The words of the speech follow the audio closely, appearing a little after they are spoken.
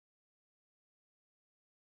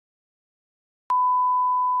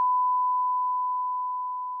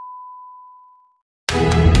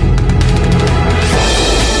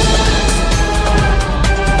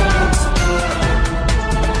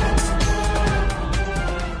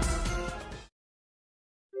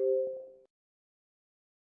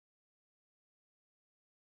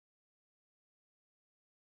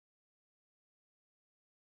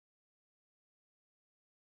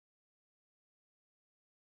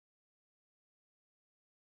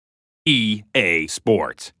EA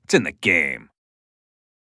Sports. It's in the game.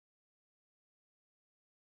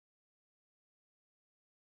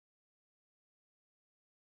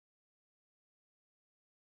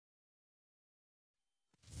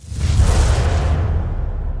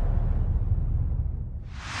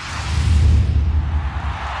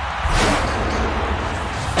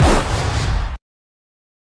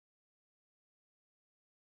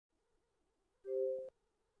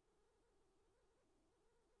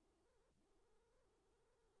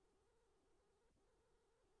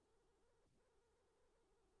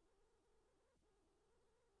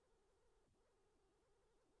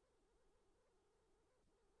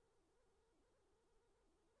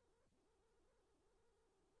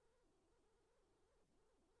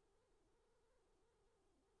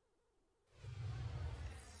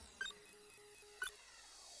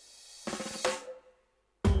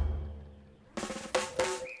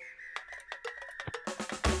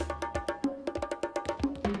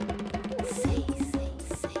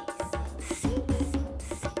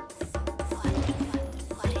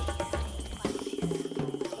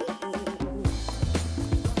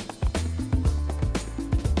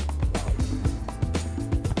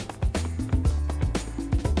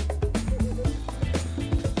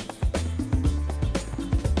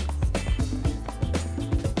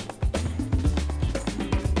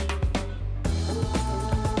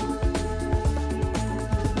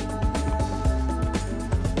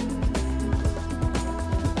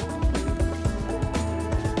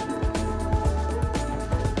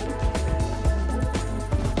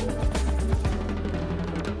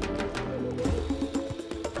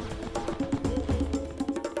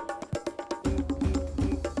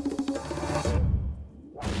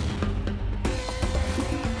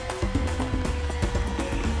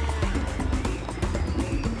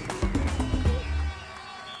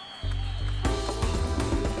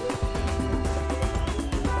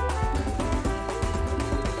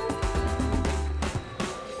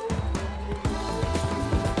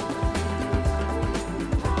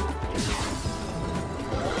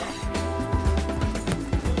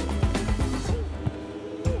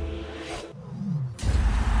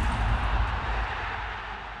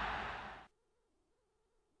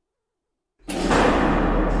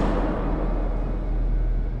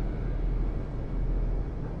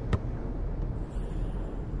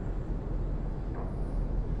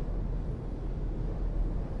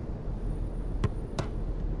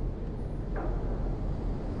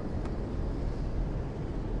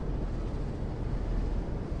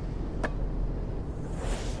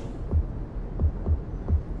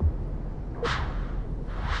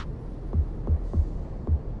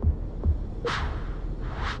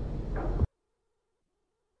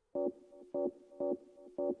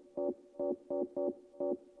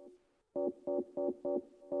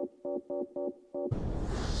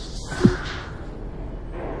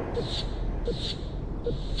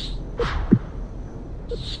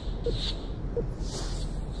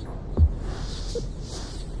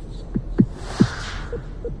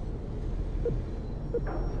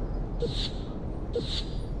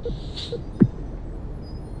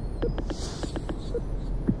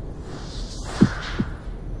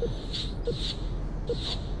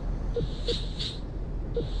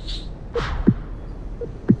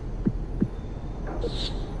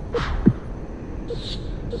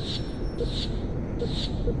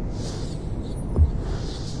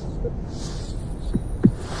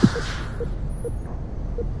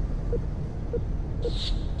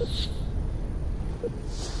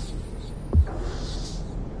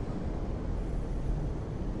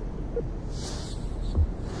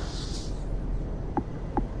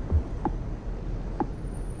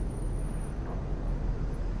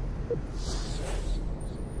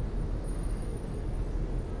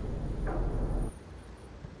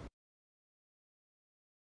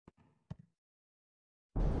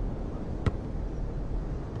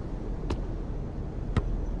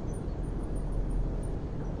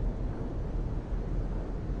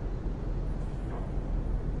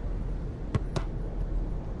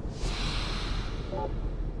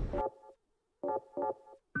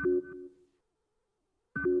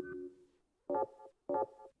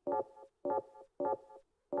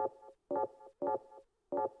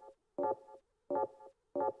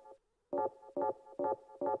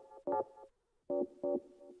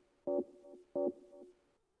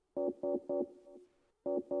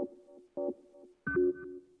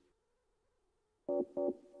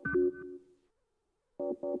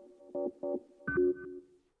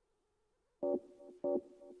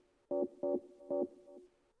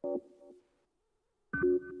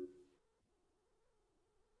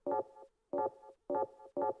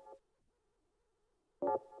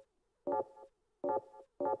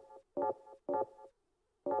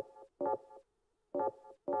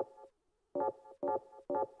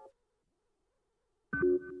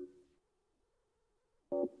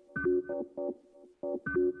 Hello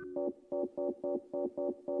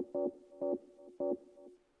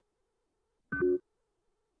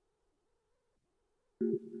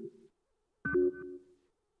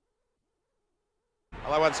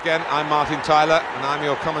once again, I'm Martin Tyler and I'm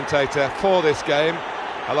your commentator for this game,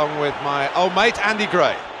 along with my old mate Andy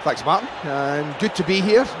Gray. Thanks, Martin. Good to be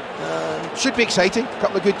here. Should be exciting. A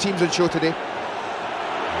couple of good teams on show today.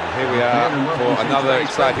 Here we are for another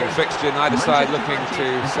exciting fixture. Neither side looking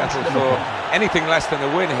to settle for anything less than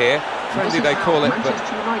a win here. Friendly they call it, but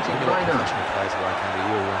professional players like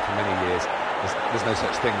Andy, you were one for many years. There's no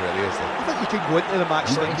such thing really, is there? I think you can go into the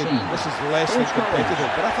match thinking this is less than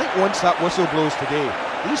competitive, but I think once that whistle blows today,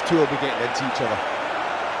 these two will be getting into each other.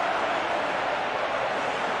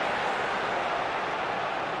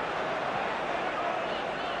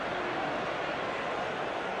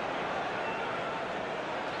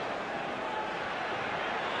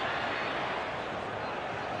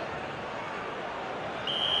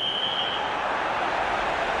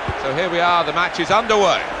 So here we are, the match is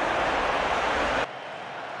underway.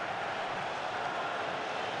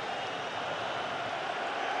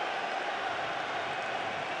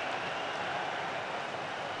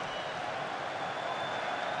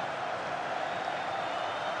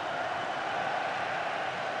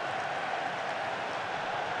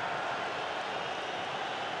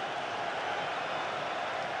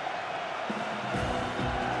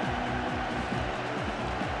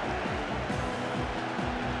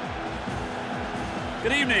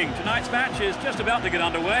 Good evening. Tonight's match is just about to get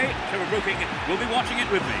underway. Trevor Brooking will be watching it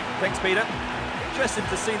with me. Thanks, Peter. Interested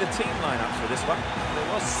to see the team lineups for this one. There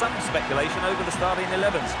was some speculation over the starting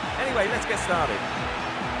 11s. Anyway, let's get started.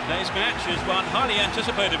 Today's match is one highly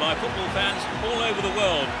anticipated by football fans all over the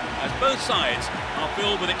world, as both sides are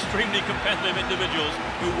filled with extremely competitive individuals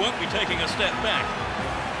who won't be taking a step back.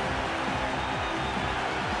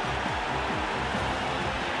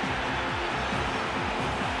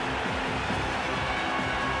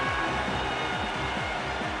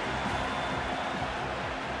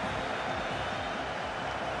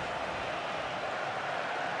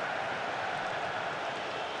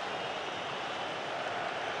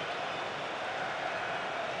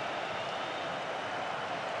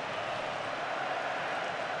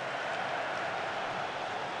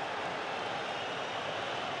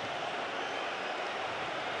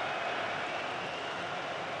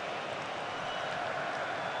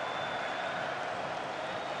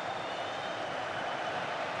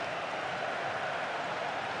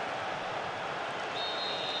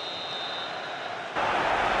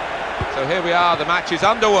 So here we are, the match is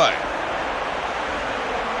underway.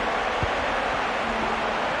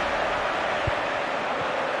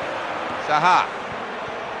 Zaha.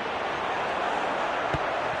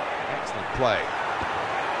 Excellent play.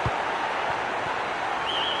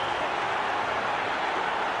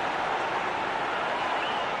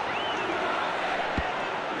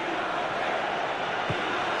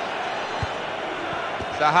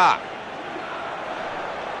 Zaha.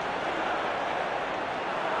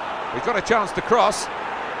 We've got a chance to cross.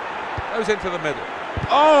 Goes into the middle.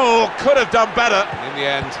 Oh, could have done better. In the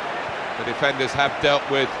end, the defenders have dealt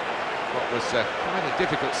with what was quite a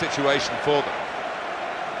difficult situation for them.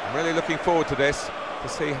 I'm really looking forward to this, to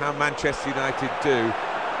see how Manchester United do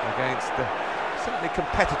against certainly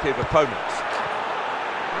competitive opponents.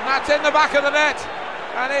 And that's in the back of the net,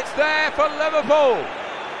 and it's there for Liverpool.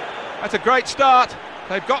 That's a great start.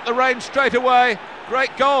 They've got the range straight away.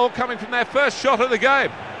 Great goal coming from their first shot of the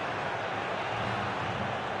game.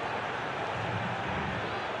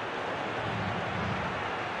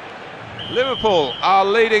 Liverpool are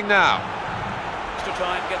leading now. Extra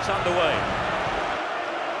time gets underway.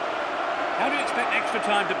 How do you expect extra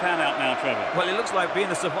time to pan out now, Trevor? Well, it looks like being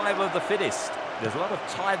the survival of the fittest. There's a lot of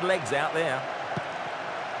tired legs out there.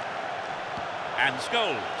 And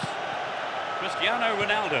Scholes. Cristiano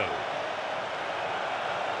Ronaldo.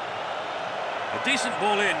 A decent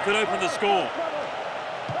ball in could open the score.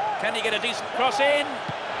 Can he get a decent cross in?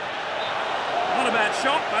 Not a bad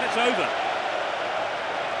shot, but it's over.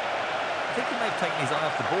 I think he may have taken his eye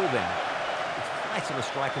off the ball then. It's vital a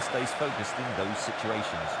striker stays focused in those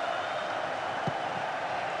situations.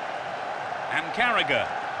 And Carragher.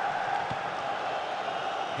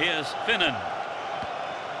 Here's Finnan.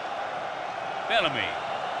 Bellamy.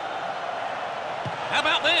 How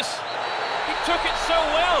about this? He took it so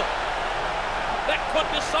well. That could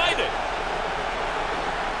decide it.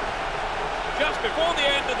 Just before the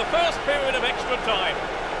end of the first period of extra time.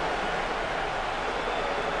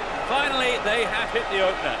 Finally, they have hit the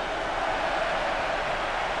opener.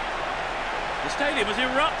 The stadium has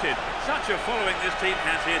erupted. Such a following this team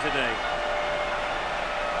has here today.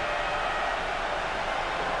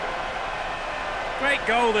 Great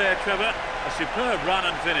goal there, Trevor. A superb run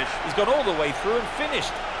and finish. He's gone all the way through and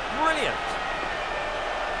finished. Brilliant.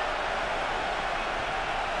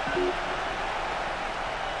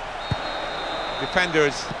 Defender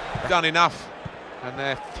has done enough, and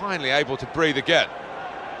they're finally able to breathe again.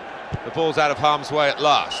 The ball's out of harm's way at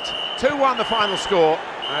last. 2-1 the final score,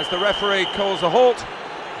 as the referee calls a halt,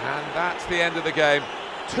 and that's the end of the game.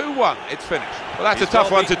 2-1, it's finished. Well, that's a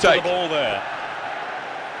tough one to take. The ball there.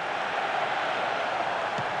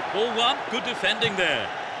 Ball one, good defending there.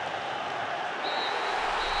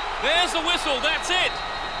 There's the whistle, that's it.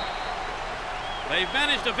 They've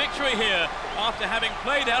managed a victory here after having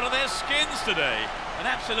played out of their skins today. An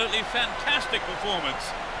absolutely fantastic performance,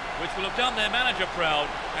 which will have done their manager proud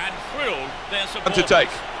and thrilled their supporters. To take.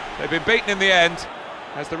 They've been beaten in the end,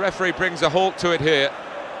 as the referee brings a halt to it here,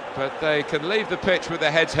 but they can leave the pitch with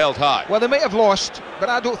their heads held high. Well, they might have lost, but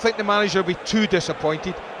I don't think the manager will be too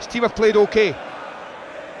disappointed. His team have played okay.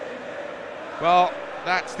 Well,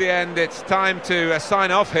 that's the end. It's time to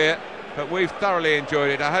sign off here, but we've thoroughly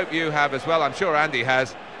enjoyed it. I hope you have as well. I'm sure Andy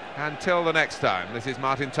has. Until the next time, this is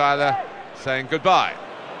Martin Tyler saying goodbye.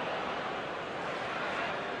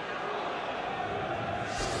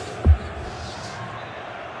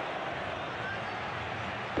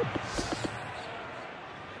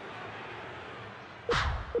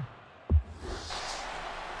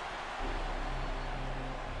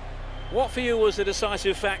 What for you was the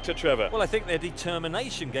decisive factor, Trevor? Well, I think their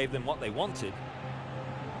determination gave them what they wanted.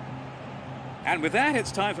 And with that,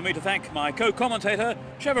 it's time for me to thank my co-commentator,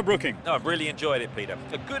 Trevor Brooking. No, I've really enjoyed it, Peter.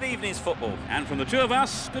 A good evening's football. And from the two of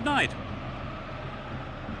us, good night.